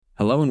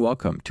Hello and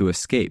welcome to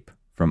Escape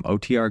from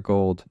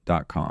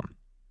OTRGold.com.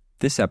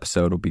 This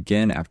episode will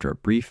begin after a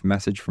brief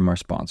message from our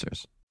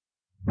sponsors.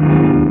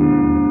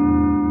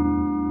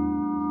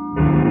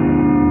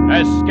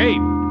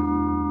 Escape!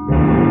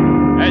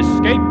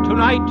 Escape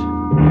tonight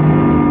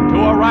to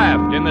a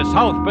raft in the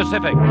South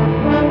Pacific.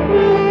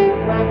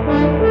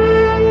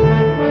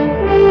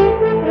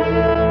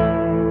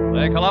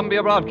 The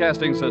Columbia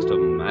Broadcasting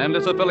System and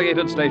its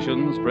affiliated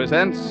stations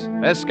presents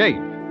Escape,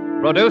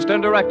 produced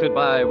and directed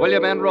by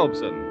William N.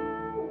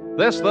 Robeson.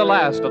 This, the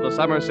last of the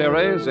summer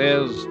series,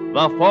 is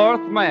The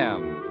Fourth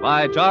Man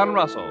by John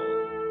Russell.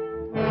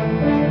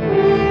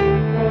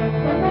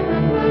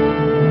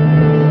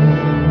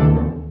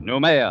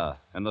 Noumea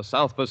in the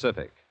South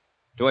Pacific.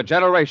 To a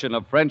generation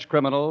of French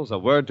criminals, a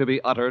word to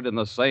be uttered in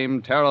the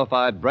same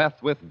terrified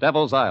breath with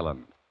Devil's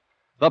Island.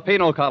 The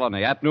penal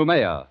colony at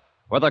Noumea,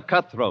 where the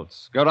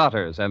cutthroats,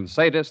 garrotters, and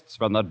sadists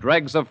from the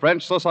dregs of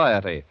French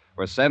society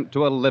were sent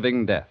to a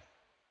living death.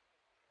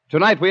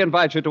 Tonight we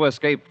invite you to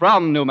escape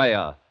from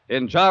Noumea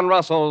in John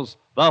Russell's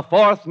The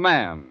Fourth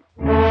Man.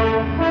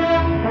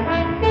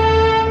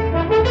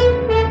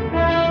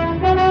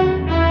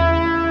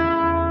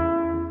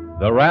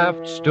 The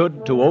raft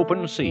stood to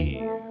open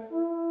sea.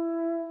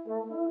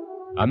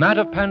 A mat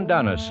of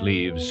pandanus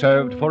leaves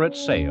served for its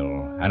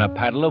sail, and a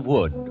paddle of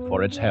wood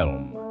for its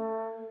helm.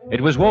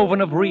 It was woven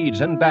of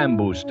reeds and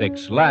bamboo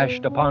sticks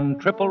lashed upon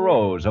triple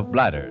rows of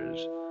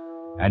bladders,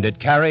 and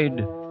it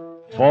carried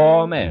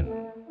 4 men.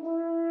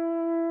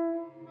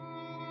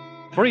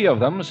 3 of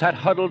them sat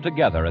huddled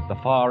together at the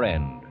far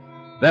end.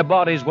 Their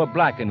bodies were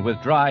blackened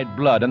with dried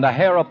blood, and the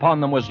hair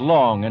upon them was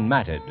long and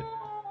matted.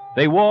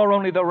 They wore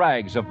only the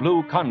rags of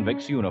blue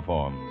convicts'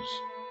 uniforms.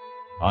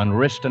 On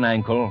wrist and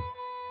ankle,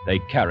 they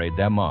carried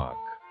their mark,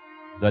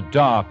 the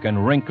dark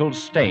and wrinkled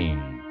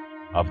stain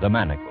of the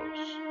manacles.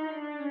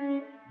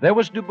 There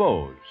was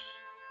Dubose,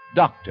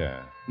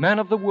 doctor, man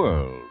of the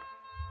world,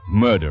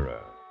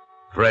 murderer.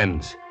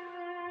 Friends,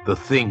 the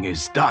thing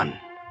is done.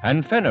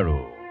 And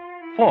Fenneru,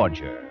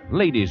 forger,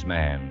 ladies'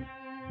 man,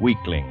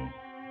 weakling,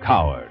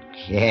 coward.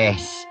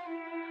 Yes,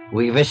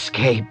 we've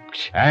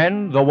escaped.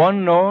 And the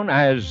one known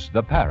as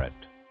the Parrot,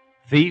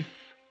 thief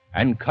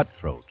and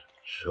cutthroat.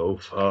 So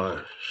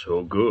far,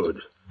 so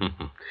good.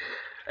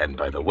 And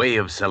by the way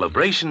of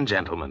celebration,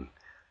 gentlemen,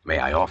 may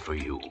I offer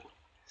you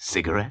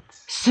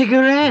cigarettes?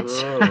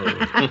 Cigarettes?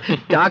 Oh.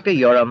 Doctor,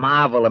 you're a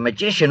marvel, a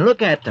magician.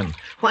 Look at them.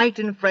 White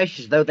and fresh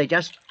as though they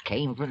just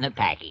came from the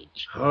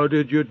package. How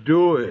did you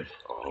do it?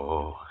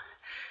 Oh,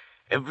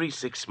 every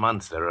 6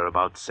 months there are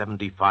about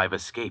 75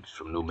 escapes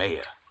from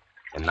Noumea,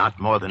 and not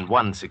more than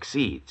one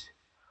succeeds.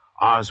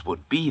 Ours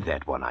would be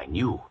that one, I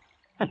knew.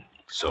 And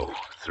so,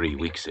 3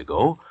 weeks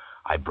ago,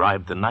 I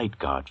bribed the night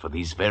guard for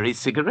these very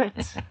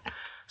cigarettes,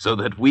 so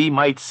that we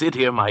might sit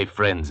here, my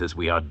friends, as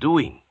we are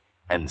doing,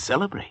 and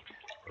celebrate.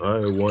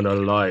 I want a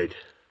light.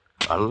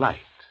 A light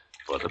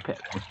for the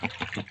pet.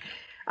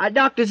 Our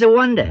doctor's a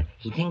wonder.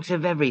 He thinks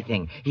of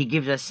everything. He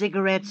gives us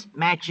cigarettes,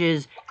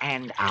 matches,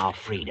 and our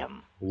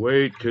freedom.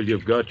 Wait till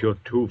you've got your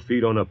 2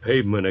 feet on a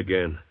pavement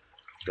again.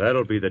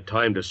 That'll be the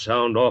time to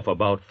sound off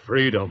about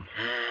freedom.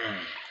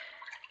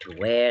 To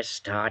wear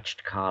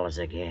starched collars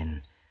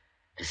again.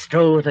 To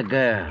stroll with a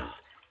girl,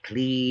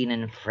 clean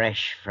and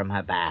fresh from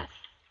her bath.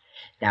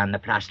 Down the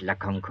Place de la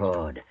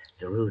Concorde,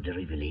 the Rue de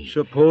Rivoli.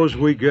 Suppose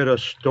we get a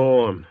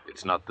storm.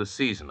 It's not the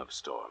season of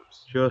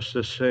storms. Just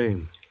the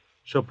same.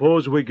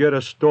 Suppose we get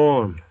a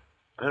storm.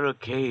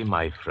 Perroquet,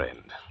 my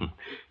friend,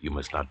 you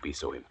must not be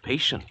so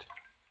impatient.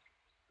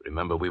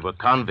 Remember, we were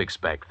convicts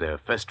back there,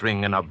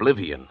 festering in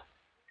oblivion.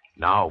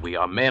 Now we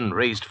are men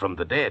raised from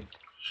the dead.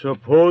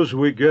 Suppose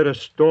we get a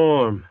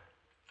storm.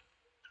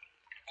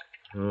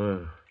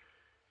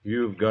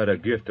 You've got a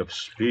gift of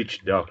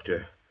speech,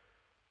 Doctor.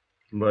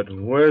 But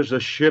where's the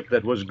ship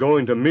that was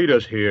going to meet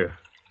us here?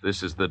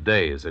 This is the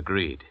day as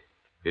agreed.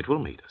 It will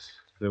meet us.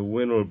 The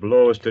wind will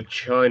blow us to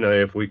China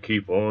if we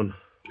keep on.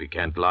 We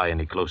can't lie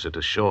any closer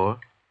to shore.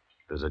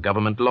 There's a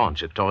government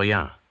launch at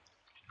Torreon.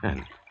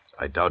 And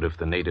I doubt if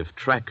the native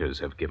trackers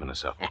have given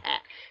us up.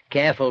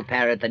 Careful,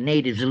 Parrot. The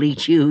natives will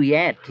eat you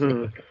yet.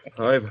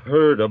 I've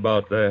heard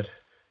about that.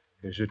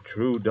 Is it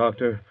true,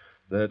 Doctor,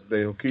 that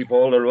they'll keep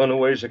all the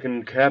runaways they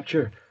can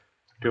capture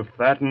to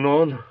fatten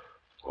on?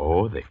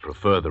 Oh, they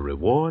prefer the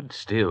reward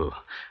still.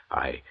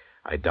 I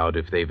doubt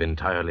if they've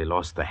entirely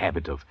lost the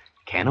habit of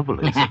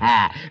cannibalism.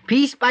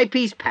 Piece by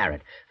piece,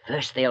 Parrot.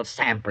 First they'll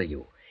sample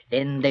you.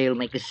 Then they'll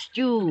make a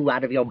stew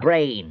out of your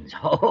brains.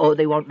 Oh,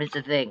 they won't miss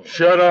a thing.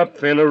 Shut up,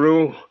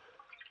 Fenneru.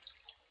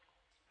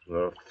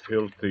 The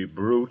filthy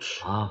brutes.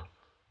 Oh,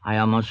 I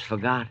almost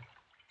forgot.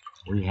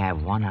 We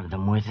have one of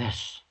them with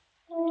us.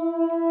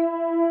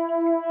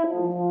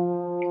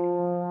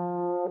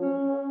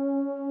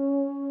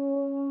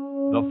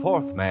 The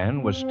 4th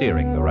man was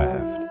steering the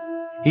raft.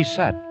 He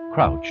sat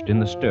crouched in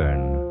the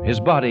stern, his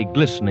body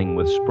glistening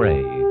with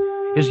spray.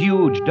 His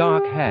huge,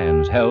 dark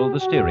hands held the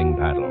steering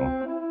paddle.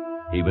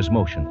 He was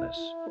motionless,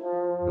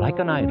 like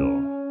an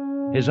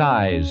idol, his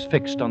eyes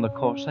fixed on the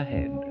course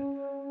ahead.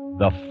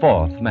 The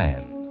 4th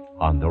man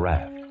on the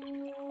raft.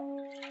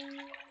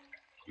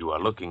 You are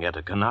looking at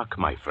a Canuck,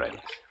 my friends.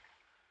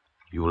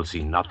 You will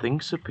see nothing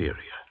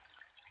superior.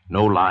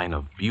 No line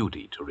of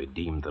beauty to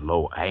redeem the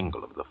low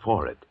angle of the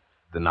forehead,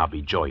 the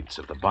knobby joints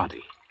of the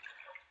body.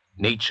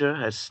 Nature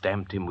has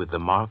stamped him with the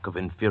mark of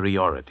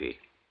inferiority,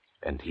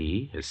 and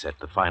he has set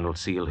the final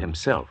seal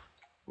himself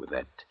with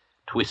that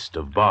twist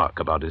of bark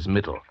about his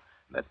middle,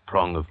 that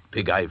prong of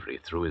pig ivory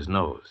through his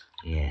nose.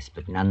 Yes,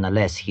 but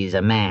nonetheless, he's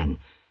a man,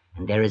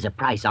 and there is a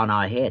price on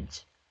our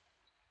heads.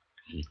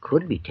 He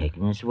could be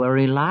taking us where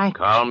he likes.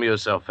 Calm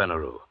yourself,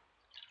 Fenneru.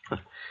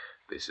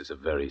 This is a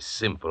very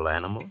simple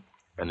animal.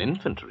 An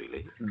infant,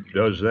 really.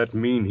 Does that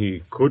mean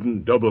he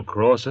couldn't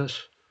double-cross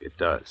us? It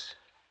does.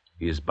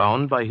 He is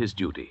bound by his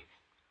duty.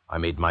 I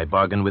made my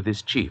bargain with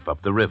his chief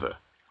up the river,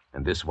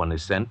 and this one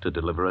is sent to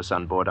deliver us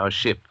on board our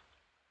ship.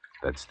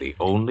 That's the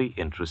only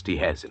interest he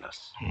has in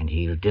us. And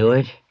he'll do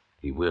it?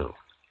 He will.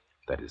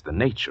 That is the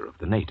nature of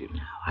the native.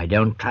 No, I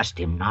don't trust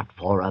him, not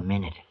for a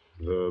minute.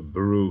 The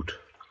brute.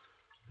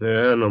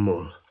 The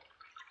animal.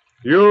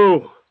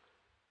 You!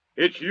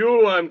 It's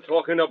you I'm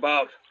talking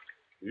about.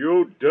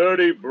 You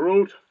dirty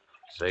brute.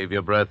 Save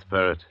your breath,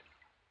 Parrot.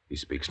 He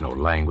speaks no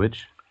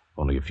language,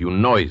 only a few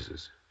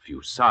noises, a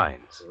few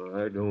signs.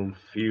 I don't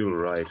feel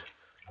right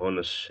on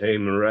the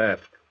same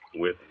raft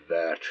with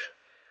that.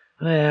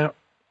 Well,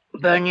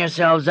 burn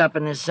yourselves up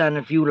in the sun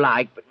if you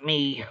like, but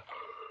me,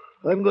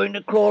 I'm going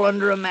to crawl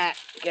under a mat,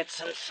 get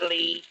some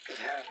sleep.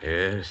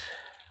 Yes,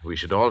 we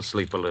should all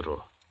sleep a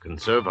little,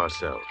 conserve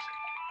ourselves.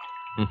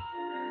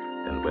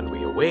 And when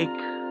we awake,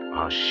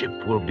 our ship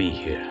will be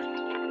here.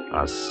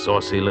 A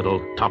saucy little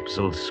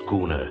topsail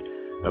schooner,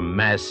 a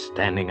mast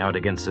standing out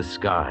against the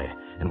sky,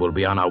 and we'll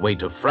be on our way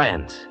to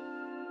France.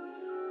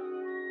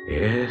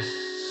 Yes,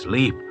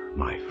 sleep,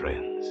 my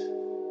friends.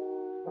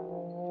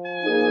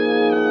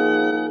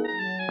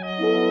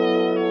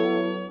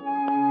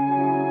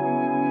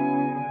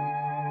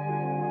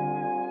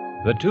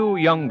 The two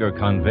younger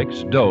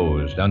convicts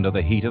dozed under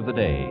the heat of the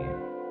day,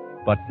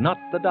 but not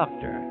the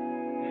doctor.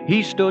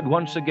 He stood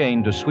once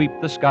again to sweep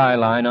the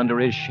skyline under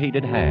his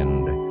shaded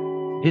hand.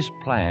 His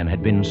plan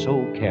had been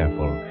so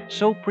careful,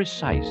 so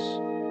precise.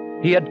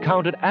 He had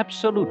counted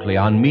absolutely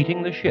on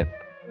meeting the ship,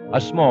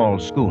 a small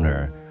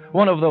schooner,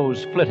 one of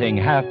those flitting,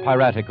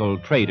 half-piratical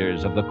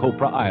traders of the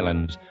Copra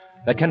Islands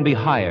that can be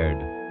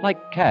hired,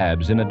 like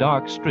cabs in a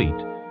dark street,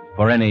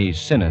 for any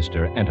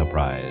sinister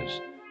enterprise.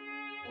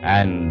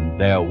 And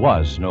there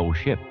was no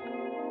ship,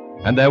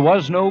 and there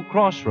was no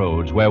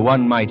crossroads where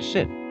one might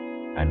sit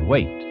and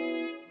wait.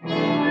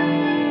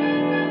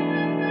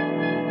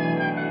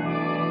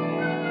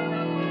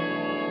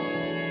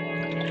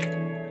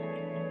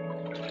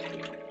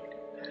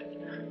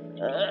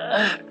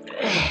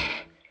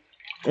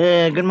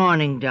 Good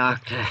morning,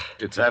 Doctor.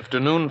 It's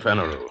afternoon,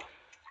 Fenneru.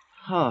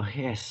 Oh,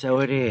 yes, so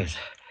it is.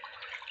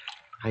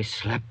 I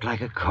slept like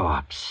a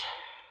corpse.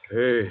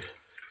 Hey,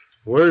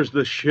 where's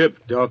the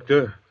ship,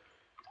 Doctor?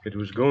 It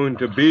was going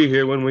to be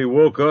here when we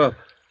woke up.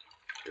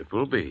 It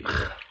will be.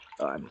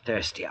 Oh, I'm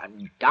thirsty.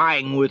 I'm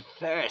dying with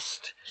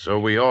thirst. So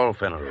we all,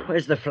 Fenneru.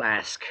 Where's the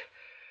flask?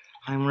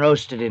 I'm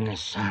roasted in the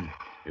sun.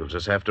 You'll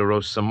just have to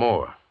roast some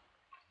more.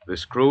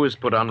 This crew is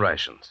put on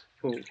rations.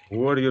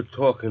 What are you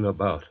talking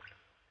about?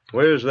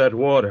 Where's that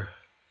water?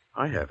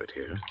 I have it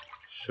here.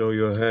 So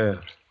you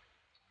have.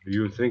 Do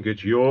you think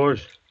it's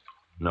yours?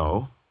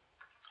 No.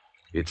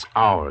 It's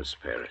ours,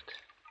 Parrot.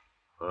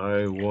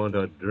 I want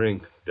a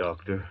drink,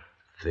 Doctor.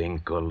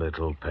 Think a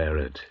little,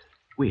 Parrot.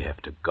 We have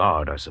to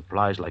guard our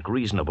supplies like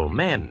reasonable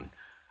men.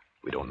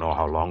 We don't know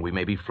how long we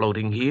may be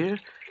floating here.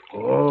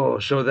 Oh,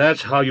 so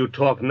that's how you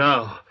talk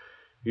now.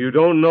 You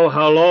don't know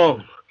how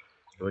long.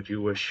 But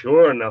you were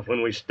sure enough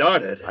when we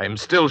started. I am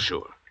still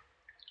sure.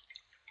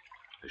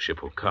 The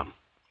ship will come.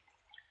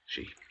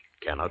 She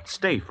cannot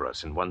stay for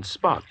us in one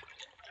spot.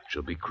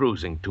 She'll be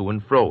cruising to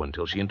and fro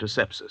until she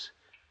intercepts us.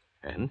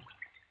 And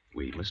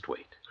we must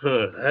wait.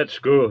 That's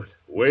good.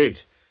 Wait.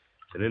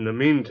 And in the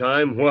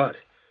meantime, what?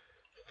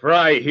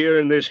 Fry here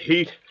in this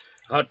heat,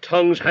 our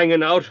tongues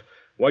hanging out,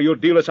 while you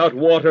deal us out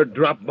water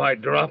drop by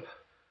drop?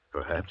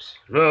 Perhaps.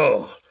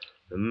 No.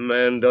 The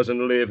man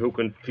doesn't live who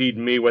can feed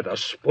me with a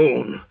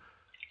spoon.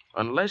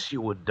 Unless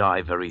you would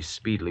die very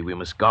speedily, we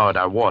must guard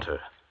our water.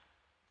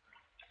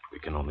 We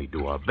can only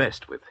do our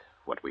best with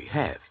what we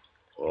have.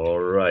 All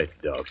right,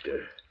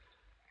 Doctor.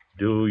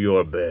 Do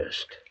your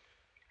best.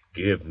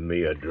 Give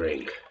me a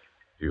drink.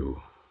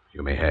 You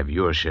may have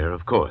your share,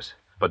 of course.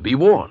 But be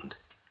warned.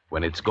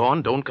 When it's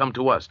gone, don't come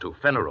to us, to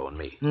Fenneru and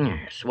me.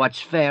 Yes,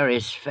 what's fair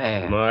is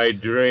fair. My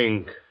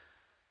drink.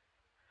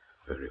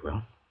 Very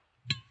well.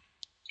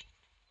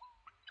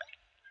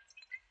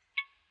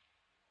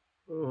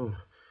 Oh,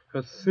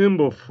 a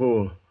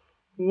thimbleful.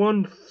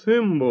 One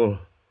thimble.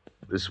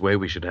 This way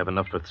we should have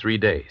enough for 3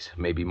 days,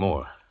 maybe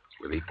more,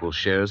 with equal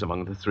shares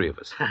among the three of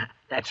us.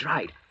 That's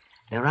right.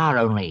 There are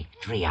only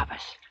 3 of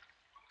us.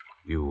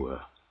 You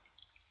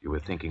were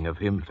thinking of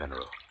him,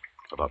 Fenneru,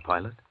 of our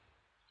pilot?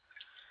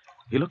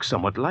 He looks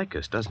somewhat like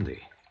us, doesn't he?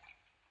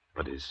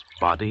 But his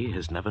body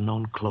has never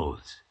known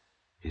clothes.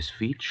 His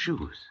feet,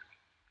 shoes.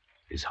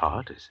 His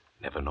heart is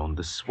never known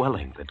the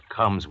swelling that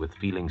comes with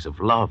feelings of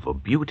love or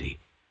beauty.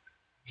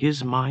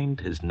 His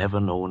mind has never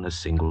known a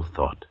single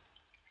thought.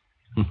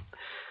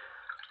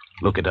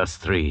 Look at us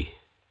three,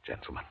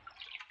 gentlemen.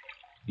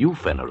 You,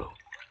 Fenneru,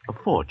 a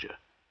forger.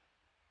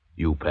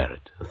 You,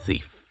 Parrot, a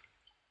thief.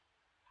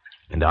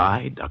 And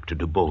I, Dr.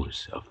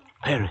 Dubose, of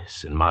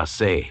Paris and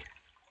Marseille,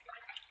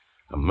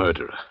 a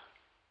murderer.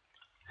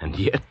 And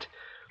yet,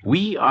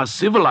 we are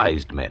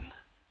civilized men,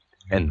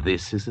 and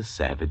this is a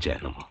savage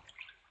animal.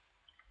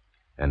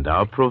 And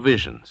our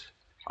provisions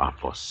are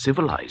for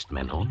civilized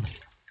men only.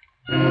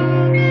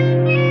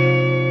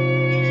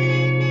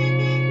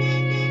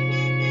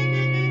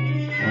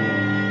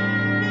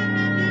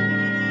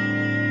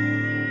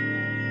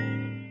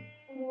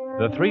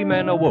 The three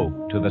men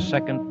awoke to the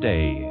second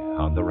day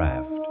on the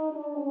raft.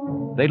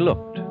 They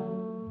looked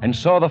and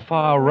saw the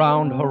far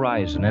round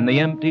horizon and the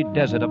empty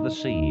desert of the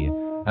sea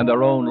and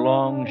their own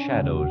long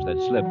shadows that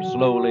slipped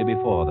slowly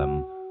before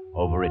them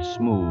over its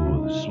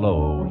smooth,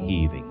 slow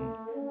heaving.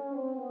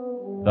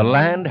 The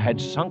land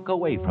had sunk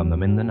away from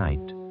them in the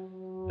night.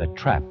 The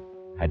trap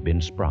had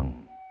been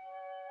sprung.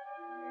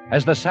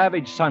 As the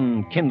savage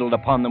sun kindled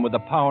upon them with the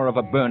power of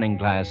a burning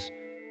glass,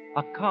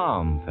 a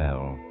calm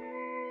fell,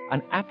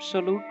 an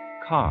absolute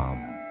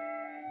calm.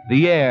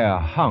 The air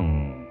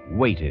hung,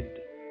 waited.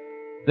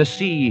 The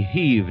sea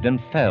heaved and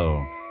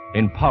fell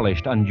in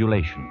polished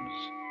undulations,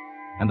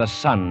 and the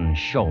sun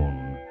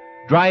shone,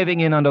 driving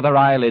in under their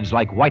eyelids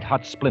like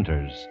white-hot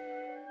splinters.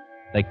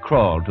 They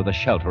crawled to the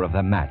shelter of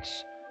their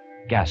mats,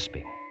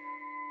 gasping,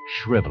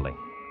 shriveling.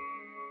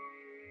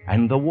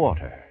 And the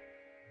water,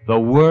 the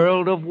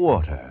world of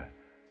water,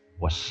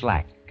 was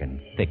slack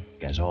and thick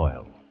as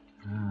oil.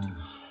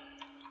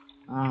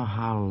 Oh,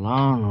 how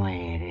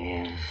lonely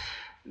it is.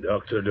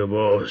 Dr.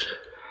 Dubose,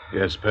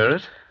 Yes,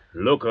 Parrot?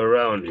 look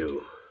around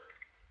you.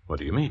 What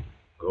do you mean?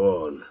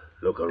 Go on,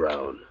 look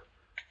around.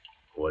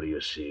 What do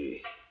you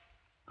see?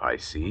 I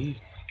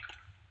see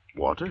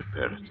water,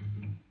 Parrot,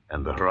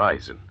 and the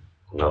horizon.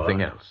 What?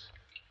 Nothing else.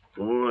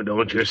 Oh,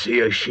 don't you see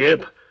a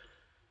ship?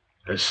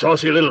 A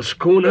saucy little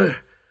schooner?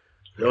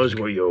 Those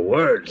were your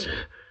words.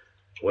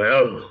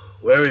 Well,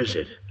 where is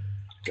it?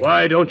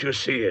 Why don't you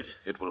see it?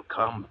 It will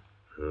come.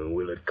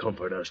 Will it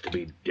comfort us to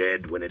be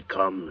dead when it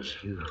comes?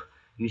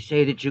 You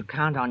say that you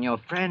count on your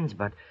friends,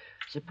 but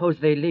suppose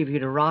they leave you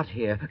to rot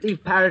here.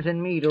 Leave Parrot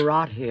and me to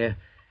rot here.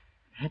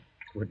 That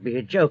would be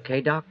a joke,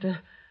 eh, Doctor?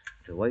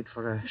 To wait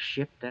for a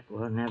ship that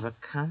will never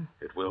come?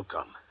 It will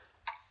come.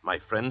 My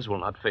friends will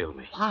not fail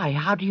me. Why?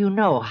 How do you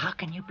know? How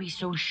can you be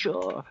so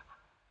sure?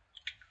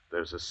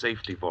 There's a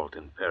safety vault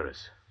in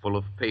Paris, full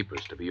of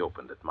papers to be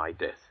opened at my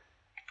death.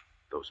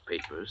 Those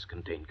papers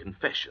contain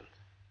confessions.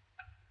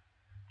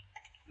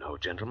 No,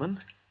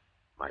 gentlemen,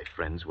 my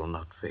friends will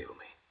not fail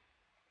me.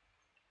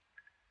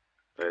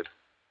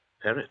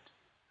 Parrot,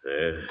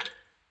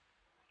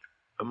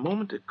 a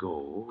moment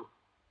ago,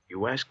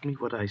 you asked me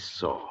what I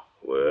saw.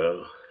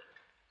 Well,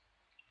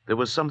 There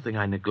was something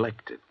I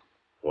neglected.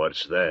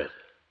 what's that?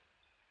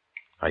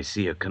 I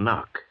see a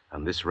Canuck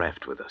on this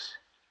raft with us.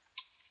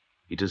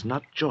 He does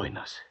not join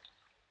us.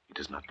 He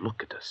does not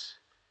look at us.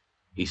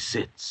 He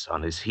sits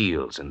on his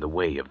heels in the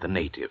way of the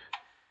native,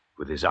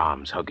 with his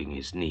arms hugging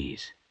his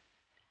knees.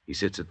 He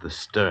sits at the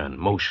stern,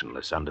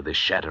 motionless under the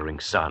shattering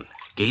sun,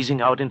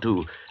 gazing out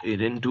into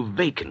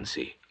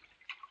vacancy.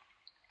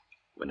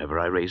 Whenever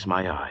I raise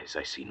my eyes,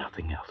 I see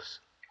nothing else.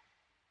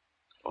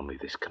 Only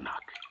this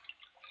Canuck.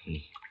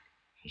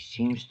 He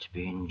seems to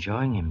be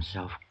enjoying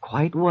himself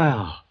quite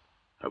well.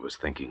 I was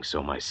thinking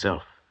so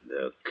myself.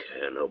 The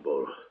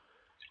cannibal.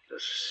 The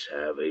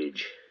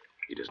savage.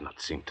 He does not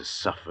seem to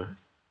suffer.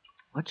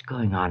 What's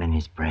going on in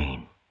his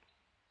brain?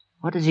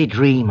 What does he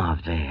dream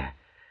of there?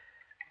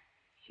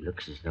 He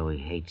looks as though he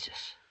hates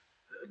us.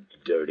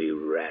 Dirty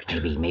rat.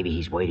 Maybe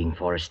he's waiting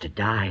for us to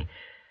die.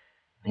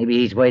 Maybe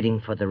he's waiting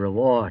for the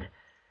reward.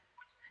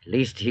 At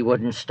least he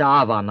wouldn't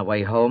starve on the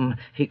way home.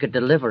 He could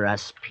deliver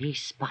us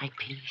piece by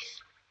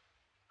piece.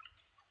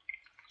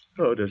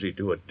 How does he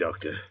do it,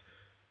 Doctor?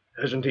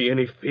 Hasn't he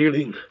any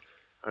feeling?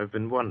 I've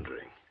been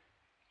wondering.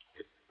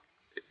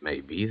 It may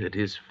be that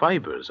his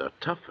fibers are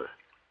tougher.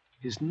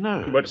 His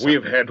nerves. But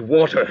we've had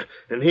water,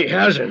 and he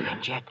hasn't.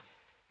 And yet,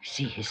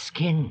 see his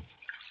skin.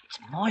 It's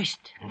moist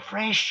and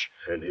fresh.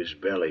 And his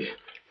belly,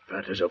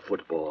 fat as a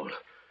football.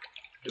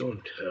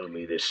 Don't tell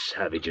me this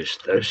savage is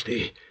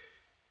thirsty.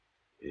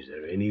 Is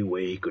there any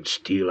way he could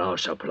steal our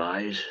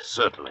supplies?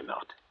 Certainly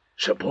not.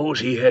 Suppose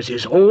he has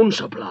his own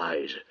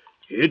supplies,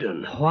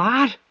 hidden.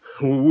 What?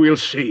 We'll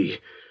see.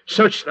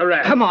 Search the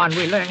raft. Come on,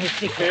 we'll learn his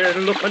secret.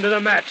 Here, look under the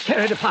mats.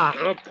 Tear it apart.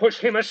 I'll push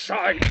him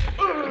aside.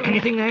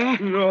 Anything there?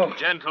 No.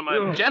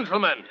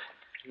 Gentlemen!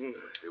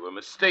 You were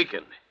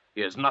mistaken.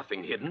 He has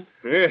nothing hidden.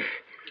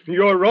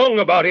 You're wrong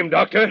about him,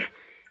 Doctor.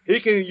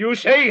 You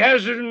say he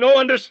has no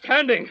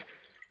understanding.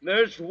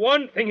 There's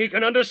one thing he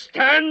can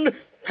understand.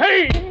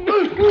 Pain!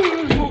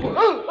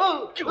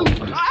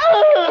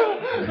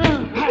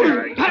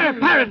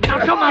 Parrot,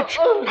 not so much.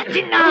 That's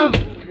enough.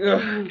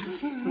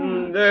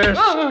 There's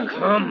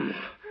come.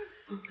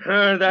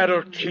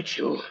 That'll teach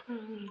you.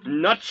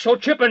 Not so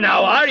chipper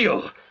now, are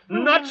you?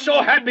 Not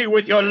so happy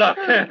with your luck.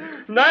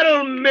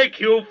 That'll make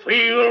you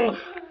feel...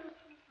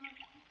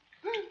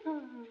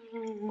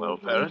 Well,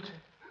 Parrot,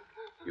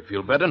 you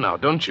feel better now,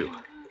 don't you?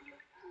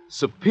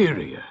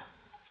 Superior.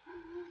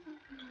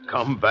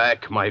 Come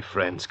back, my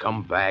friends.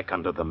 Come back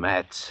under the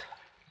mats.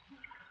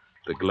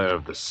 The glare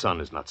of the sun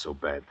is not so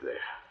bad there.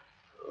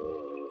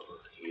 Oh,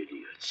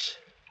 idiots.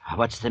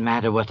 What's the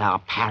matter with our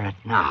parrot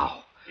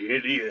now?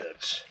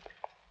 Idiots.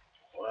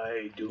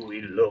 Why do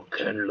we look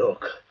and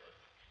look?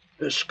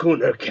 The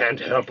schooner can't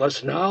help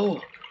us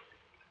now.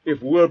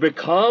 If we're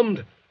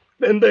becalmed,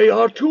 then they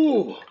are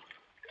too.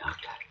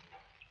 Doctor,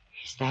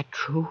 is that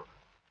true?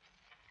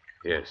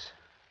 Yes.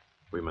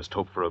 We must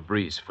hope for a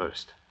breeze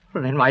first.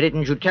 Well, then why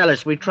didn't you tell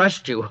us? We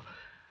trust you.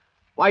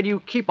 Why do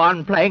you keep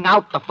on playing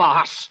out the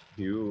farce?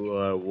 You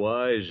are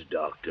wise,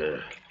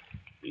 Doctor.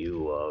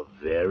 You are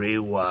very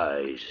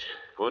wise.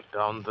 Put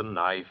down the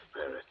knife,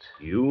 Parrot.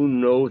 You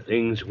know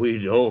things we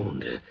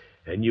don't,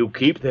 and you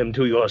keep them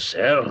to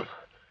yourself.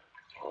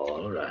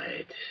 All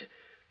right,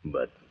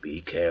 but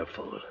be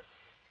careful.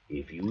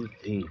 If you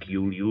think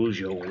you'll use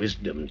your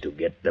wisdom to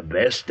get the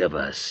best of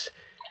us,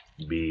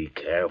 be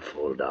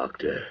careful,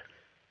 Doctor,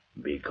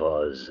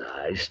 because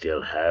I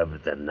still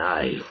have the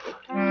knife.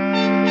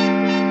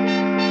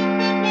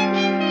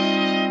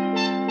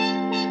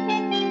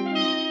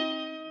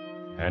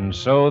 And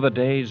so the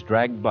days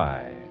dragged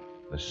by,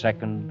 the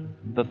second,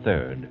 the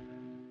third,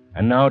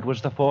 and now it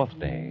was the fourth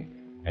day,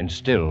 and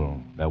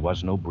still there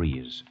was no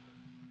breeze,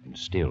 and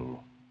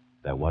still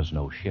there was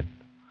no ship.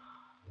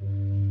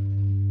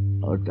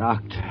 Oh,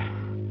 Doctor.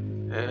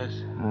 Yes?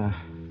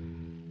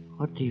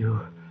 What do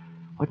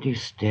you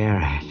stare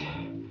at?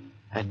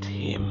 At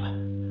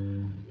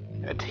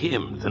him. At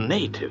him, the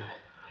native.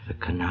 The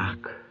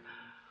Canuck.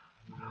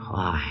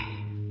 Why?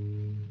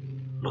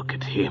 Look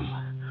at him.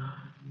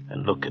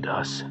 And look at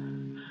us.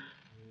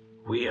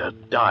 We are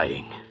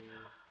dying.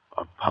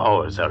 Our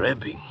powers are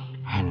ebbing.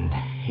 And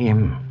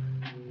him.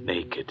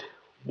 Naked,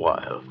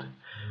 wild,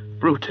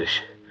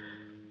 brutish.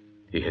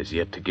 He has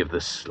yet to give the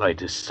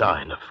slightest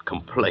sign of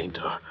complaint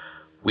or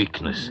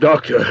weakness.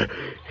 Doctor,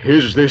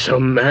 is this a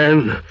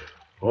man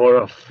or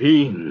a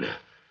fiend?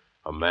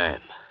 A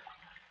man.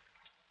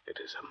 It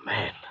is a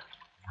man.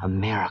 A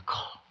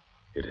miracle.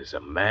 It is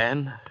a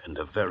man, and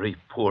a very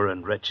poor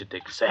and wretched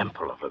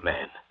example of a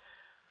man.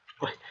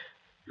 Why,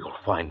 you'll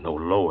find no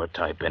lower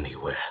type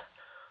anywhere.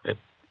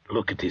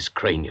 Look at his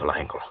cranial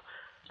angle,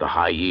 the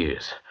high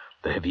ears,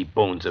 the heavy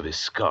bones of his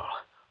skull.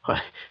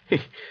 Why,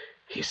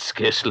 he's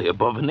scarcely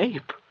above an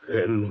ape.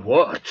 And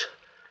what?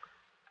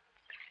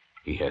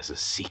 He has a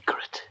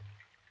secret.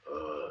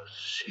 A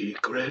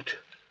secret?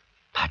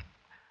 But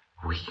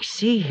we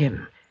see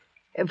him.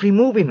 Every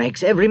move he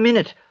makes, every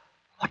minute.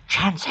 What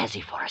chance has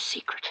he for a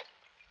secret?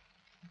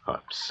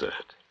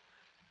 Absurd.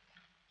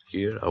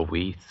 Here are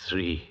we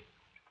three,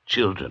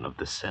 children of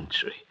the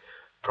century,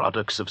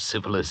 products of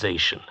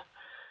civilization.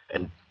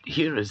 And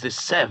here is this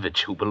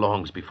savage who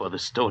belongs before the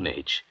Stone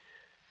Age.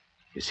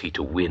 Is he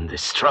to win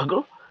this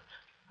struggle?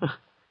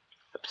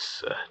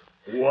 Absurd.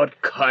 What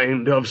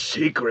kind of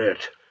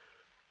secret?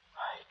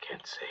 I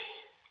can't say.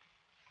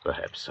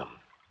 Perhaps some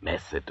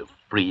method of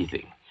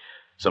breathing,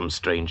 some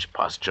strange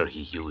posture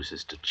he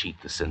uses to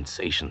cheat the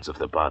sensations of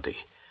the body.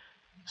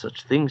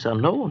 Such things are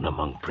known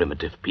among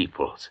primitive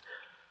peoples.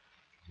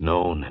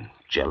 Known and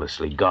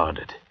jealously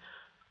guarded,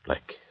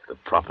 like the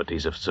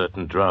properties of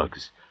certain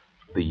drugs,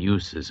 the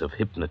uses of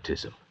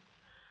hypnotism.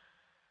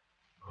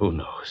 Who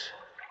knows?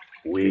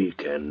 We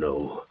can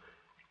know.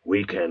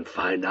 We can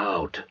find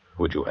out.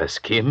 Would you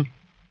ask him?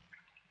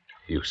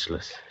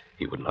 Useless.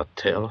 He would not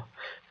tell.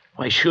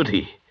 Why should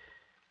he?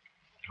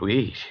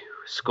 We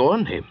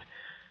scorn him.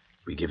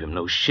 We give him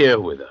no share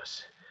with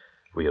us.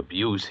 We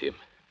abuse him.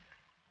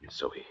 And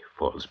so he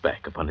falls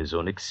back upon his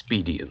own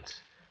expedients.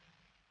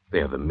 They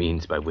are the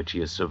means by which he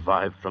has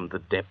survived from the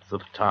depth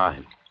of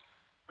time,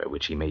 by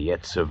which he may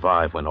yet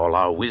survive when all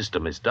our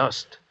wisdom is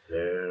dust.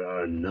 There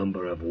are a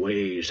number of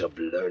ways of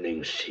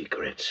learning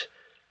secrets.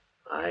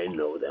 I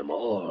know them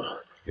all.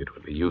 It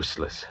would be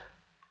useless.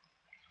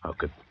 How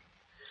could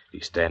he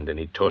stand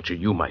any torture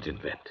you might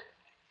invent?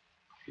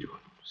 You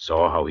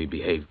saw how he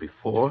behaved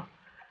before?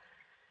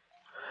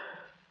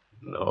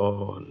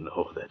 No,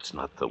 that's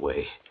not the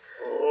way.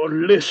 Oh,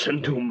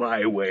 listen to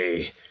my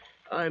way.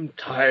 I'm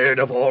tired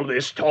of all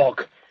this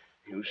talk.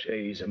 You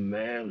say he's a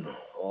man.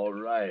 All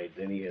right,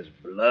 then he has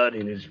blood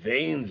in his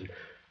veins.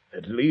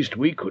 At least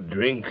we could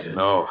drink.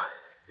 No,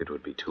 it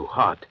would be too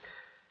hot.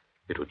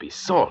 It would be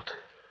salt.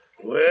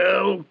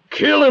 Well,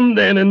 kill him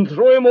then and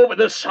throw him over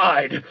the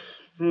side.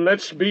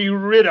 Let's be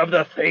rid of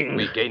the thing.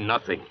 We gain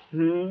nothing.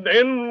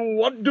 Then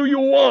what do you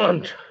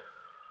want?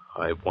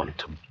 I want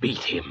to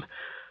beat him.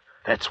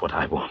 That's what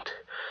I want.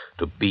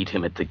 To beat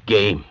him at the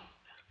game.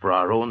 For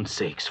our own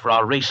sakes, for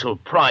our racial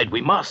pride,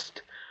 we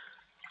must.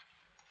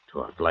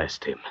 To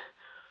outlast him.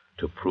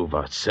 To prove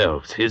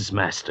ourselves his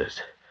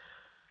masters.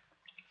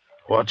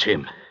 Watch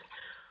him.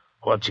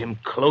 Watch him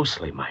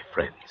closely, my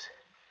friends.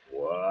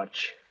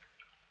 Watch?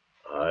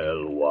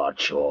 I'll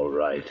watch all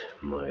right,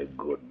 my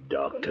good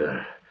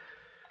doctor.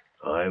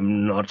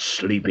 I'm not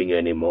sleeping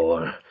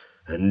anymore,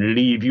 and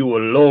leave you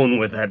alone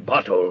with that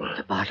bottle.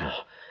 The bottle.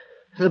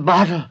 The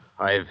bottle.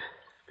 I've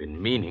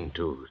been meaning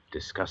to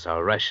discuss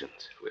our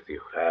rations with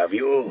you. Have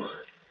you?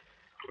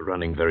 We're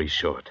running very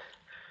short.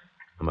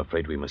 I'm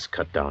afraid we must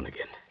cut down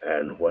again.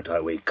 And what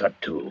are we cut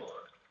to?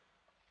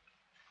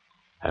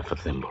 Half a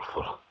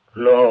thimbleful.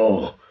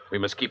 No. We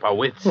must keep our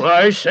wits.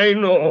 I say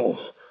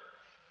no.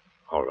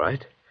 All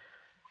right.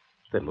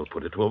 Then we'll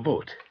put it to a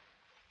vote.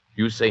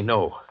 You say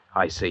no.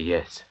 I say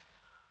yes.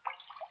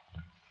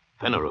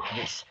 Fenneru.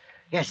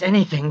 Yes,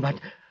 anything, but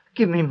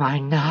give me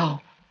mine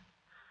now.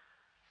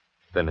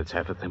 Then it's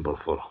half a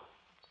thimbleful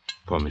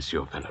for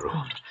Monsieur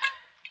Fenneru.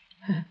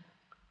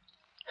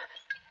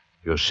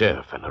 Your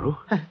share, Fenneru.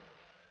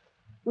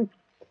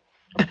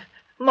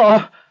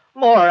 More,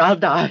 I'll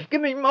die.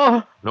 Give me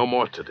more. No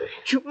more today.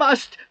 You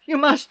must.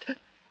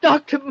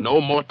 Doctor.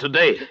 No more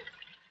today.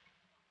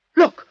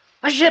 Look,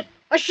 a ship.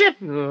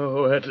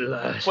 Oh, at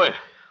last.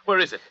 Where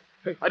is it?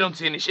 I don't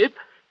see any ship.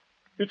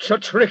 It's a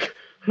trick.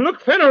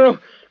 Look, Fenneru.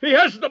 He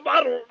has the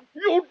bottle.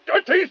 You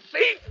dirty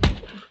thief.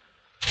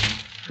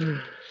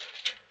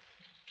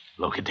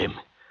 Look at him.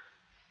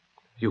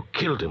 You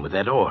killed him with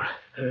that oar.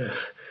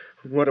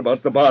 What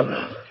about the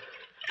bottle?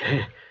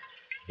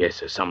 Yes,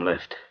 there's some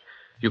left.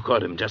 You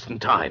caught him just in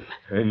time.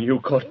 And you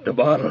caught the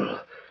bottle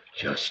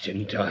just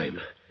in time.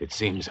 It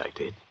seems I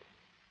did.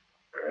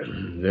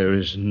 And there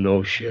is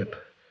no ship.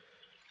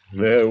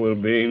 There will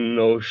be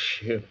no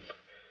ship.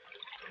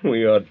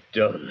 We are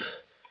done.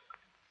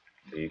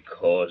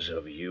 Because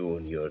of you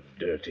and your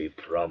dirty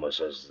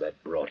promises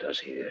that brought us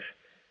here.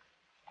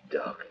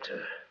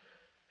 Doctor.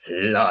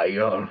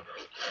 Liar.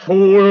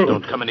 Fool.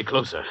 Don't come any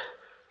closer.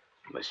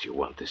 Unless you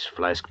want this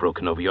flask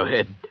broken over your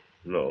head.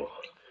 No.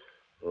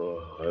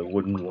 Oh, I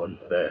wouldn't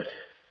want that.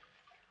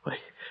 Why,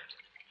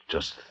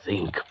 just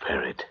think,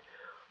 Parrot.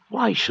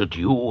 Why should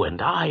you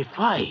and I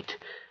fight?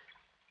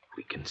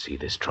 We can see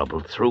this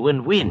trouble through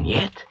and win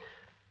yet.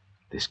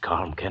 This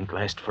calm can't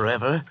last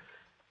forever.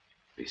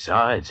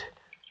 Besides,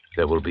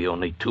 there will be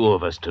only two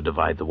of us to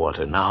divide the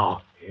water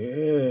now.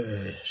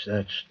 Yes,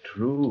 that's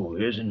true,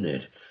 isn't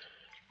it?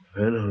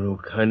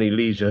 Fenneru kindly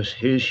leaves us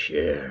his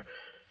share,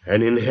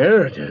 an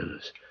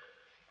inheritance.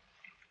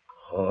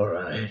 All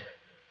right.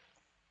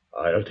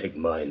 I'll take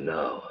mine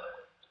now.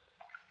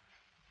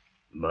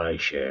 My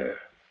share.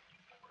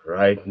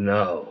 Right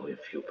now,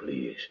 if you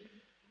please.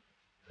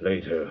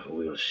 Later,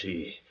 we'll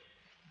see.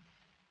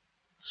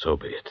 So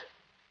be it.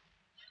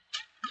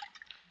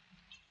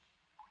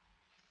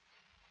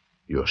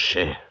 Your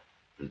share.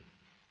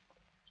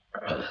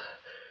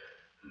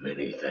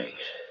 Many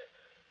thanks.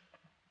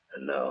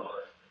 And now,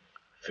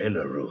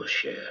 Fenneru's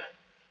share.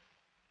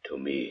 To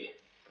me,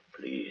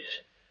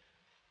 please.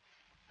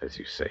 As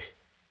you say.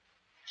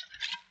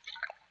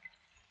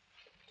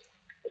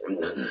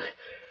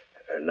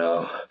 And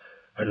now,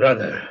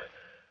 another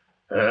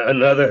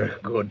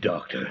good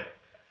doctor.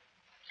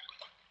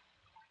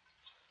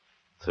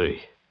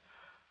 3.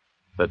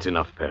 That's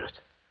enough, Parrot.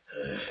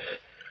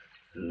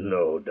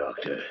 No,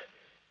 doctor.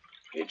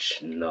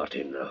 It's not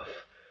enough.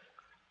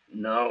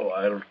 Now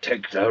I'll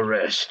take the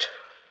rest.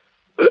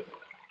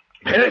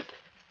 Parrot,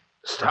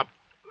 stop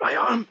my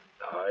arm.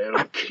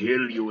 I'll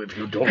kill you if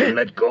you don't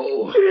let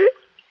go.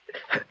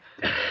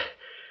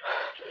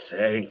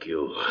 Thank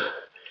you.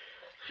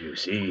 You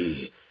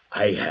see,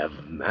 I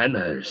have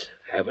manners,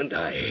 haven't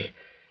I?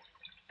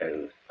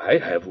 And I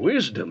have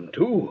wisdom,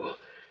 too,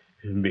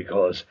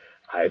 because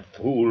I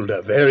fooled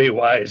a very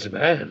wise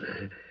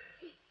man.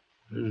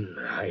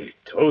 I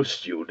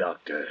toast you,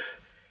 Doctor.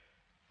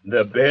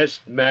 The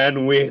best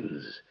man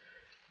wins.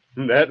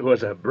 That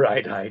was a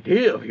bright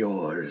idea of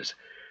yours.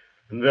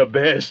 The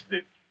best...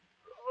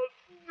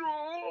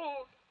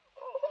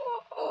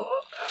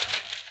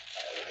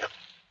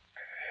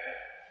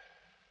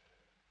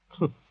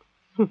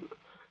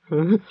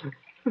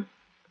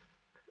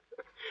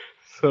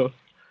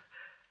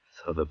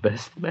 So the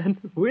best man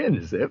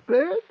wins, eh,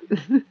 Parrot?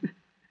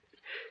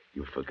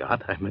 You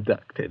forgot I'm a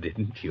doctor,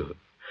 didn't you?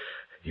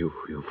 You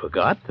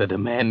forgot that a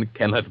man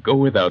cannot go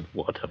without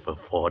water for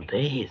 4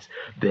 days,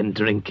 then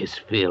drink his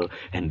fill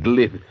and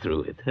live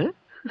through it, huh?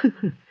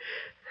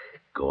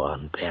 Go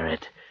on,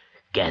 Parrot.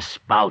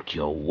 Gasp out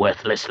your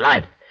worthless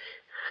life.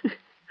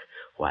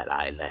 While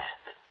I laugh.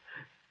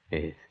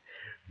 Yes,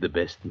 the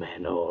best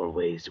man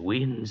always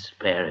wins,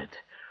 Parrot.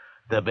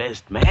 The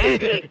best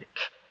man...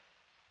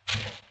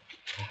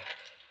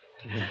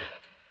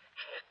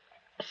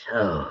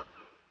 So,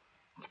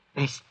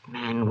 best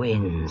man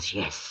wins,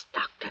 yes,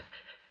 Doctor.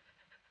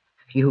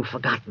 You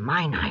forgot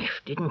my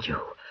knife, didn't you?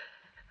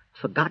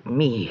 Forgot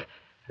me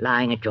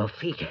lying at your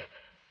feet.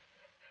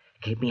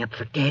 Gave me up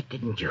for dead,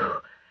 didn't you?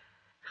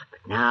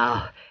 But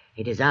now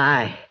it is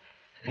I,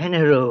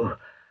 Fenneru,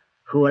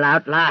 who will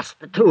outlast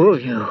the two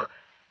of you.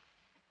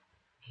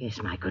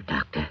 Yes, my good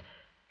doctor.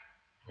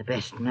 The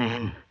best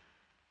man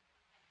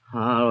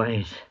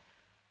always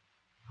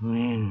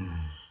wins.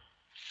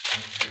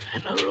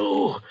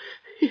 Fenneru,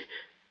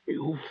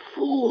 you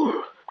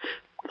fool.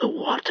 The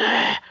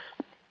water.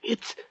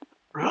 It's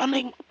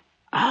running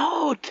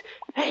out.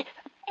 Hey.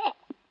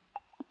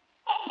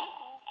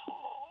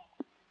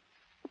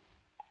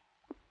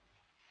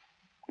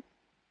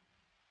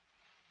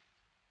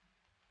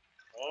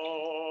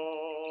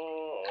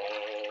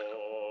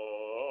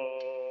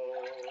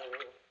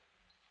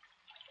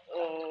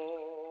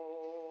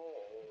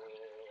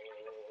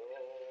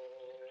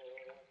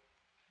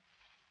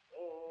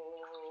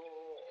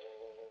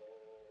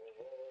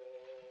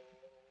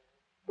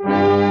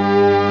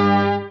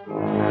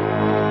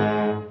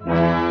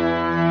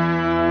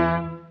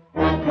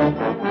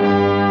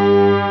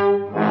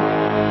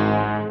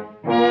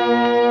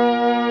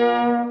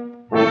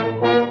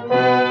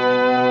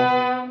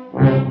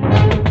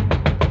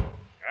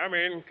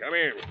 Come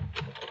in.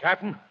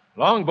 Captain,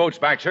 longboat's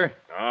back, sir.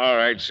 All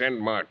right, send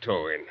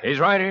Marteau in. He's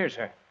right here,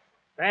 sir.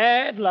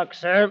 Bad luck,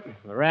 sir.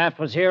 The raft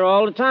was here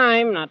all the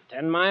time, not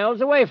 10 miles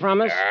away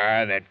from us.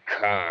 Ah, that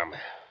calm.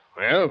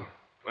 Well,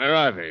 where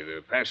are they,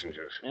 the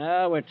passengers?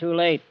 We're too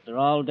late. They're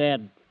all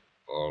dead.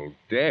 All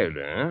dead,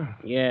 huh?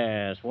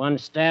 Yes, one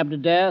stabbed to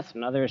death,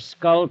 another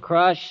skull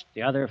crushed,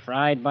 the other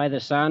fried by the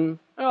sun.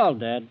 They're all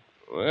dead.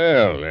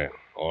 Well, then,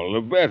 all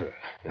the better.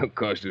 Of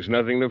course, there's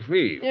nothing to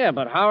feed. Yeah,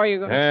 but how are you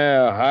going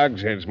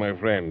Hogsheads, my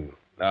friend.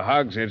 The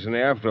hogsheads in the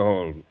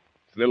afterhold.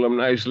 Fill them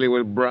nicely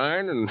with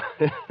brine, and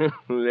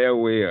there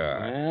we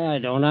are. I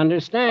don't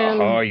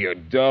understand. Oh, you're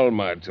dull,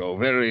 Marteau,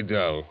 very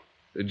dull.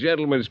 The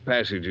gentleman's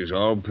passage is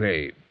all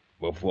paid.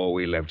 Before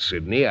we left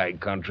Sydney, I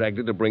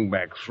contracted to bring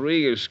back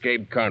 3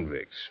 escaped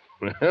convicts.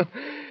 Well,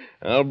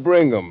 I'll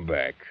bring them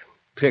back,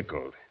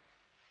 pickled.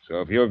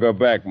 So if you'll go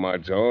back,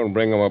 Marteau, and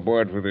bring them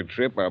aboard for the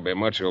trip, I'll be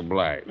much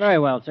obliged. Very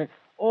well, sir.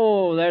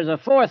 Oh, there's a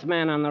 4th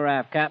man on the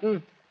raft,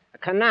 Captain. A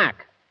Kanak.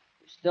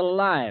 He's still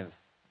alive.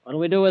 What'll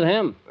we do with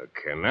him? A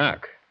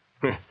Kanak?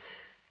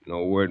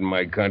 No word in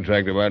my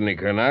contract about any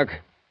Kanak.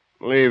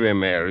 Leave him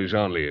there. He's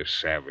only a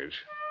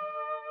savage.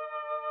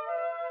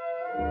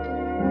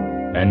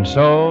 And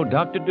so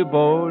Dr.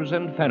 DuBose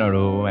and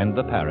Fenneru and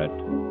the parrot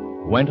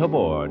went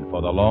aboard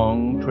for the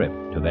long trip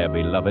to their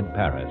beloved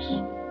Paris,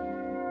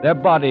 their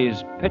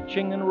bodies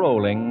pitching and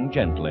rolling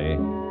gently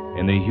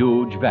in the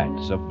huge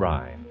vats of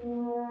brine.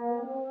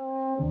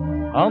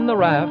 On the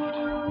raft,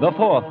 the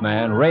 4th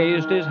man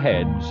raised his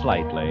head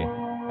slightly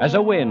as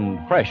a wind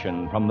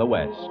freshened from the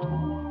west.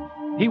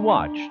 He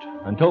watched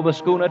until the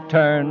schooner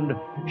turned,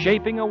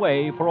 shaping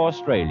away for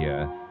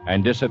Australia,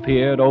 and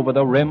disappeared over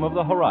the rim of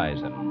the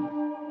horizon.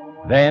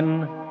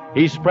 Then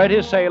he spread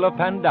his sail of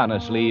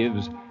pandanus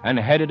leaves and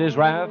headed his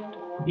raft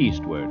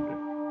eastward,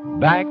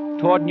 back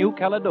toward New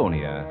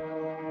Caledonia,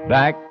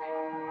 back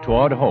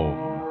toward home.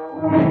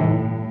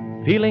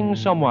 Feeling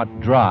somewhat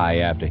dry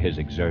after his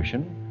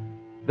exertion,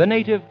 the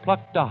native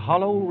plucked a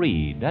hollow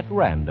reed at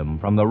random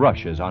from the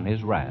rushes on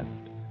his raft.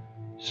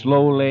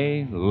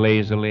 Slowly,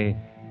 lazily,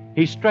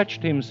 he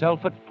stretched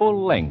himself at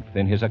full length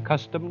in his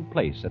accustomed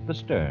place at the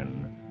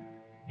stern.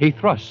 He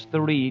thrust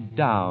the reed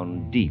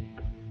down deep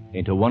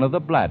into one of the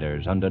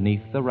bladders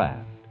underneath the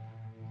raft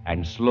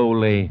and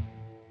slowly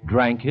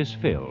drank his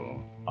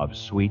fill of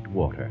sweet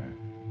water.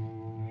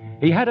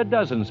 He had a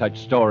dozen such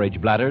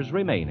storage bladders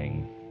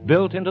remaining,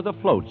 built into the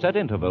floats at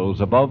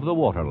intervals above the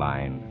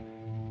waterline,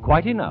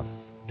 quite enough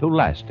to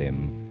last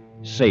him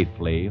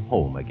safely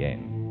home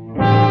again.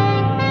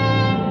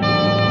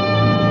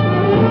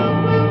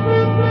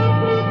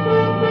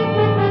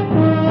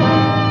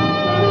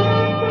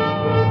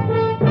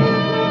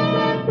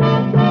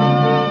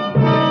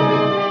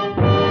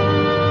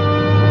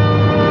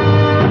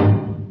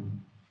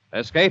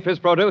 Escape is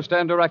produced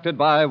and directed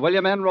by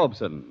William N.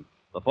 Robeson.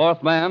 The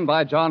 4th Man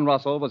by John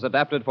Russell was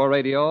adapted for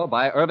radio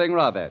by Irving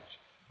Rabich,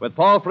 with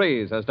Paul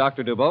Frees as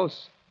Dr.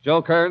 DuBose,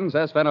 Joe Kearns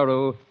as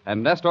Fenneru,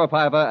 and Nestor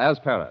Paiva as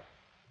Parrot.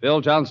 Bill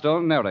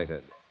Johnstone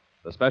narrated.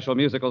 The special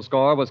musical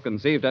score was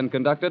conceived and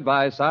conducted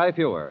by Cy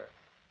Fewer.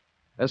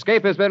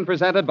 Escape has been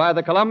presented by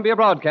the Columbia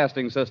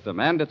Broadcasting System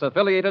and its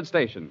affiliated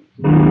stations.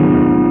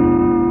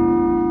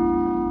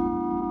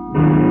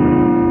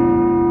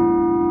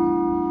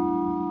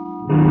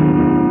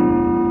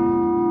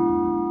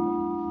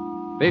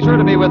 Be sure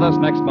to be with us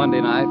next Monday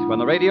night when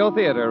the Radio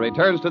Theater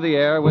returns to the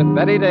air with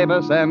Betty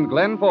Davis and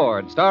Glenn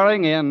Ford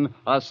starring in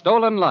A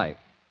Stolen Life.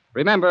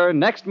 Remember,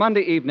 next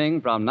Monday evening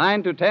from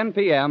 9 to 10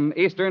 p.m.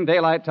 Eastern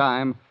Daylight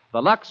Time,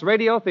 the Lux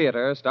Radio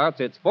Theater starts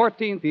its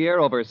 14th year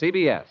over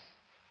CBS.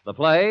 The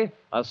play,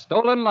 A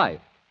Stolen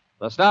Life.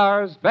 The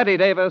stars, Betty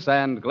Davis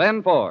and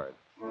Glenn Ford.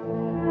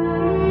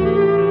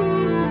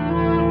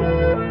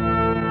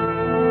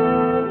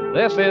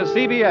 This is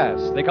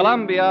CBS, the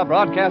Columbia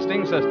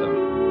Broadcasting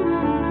System.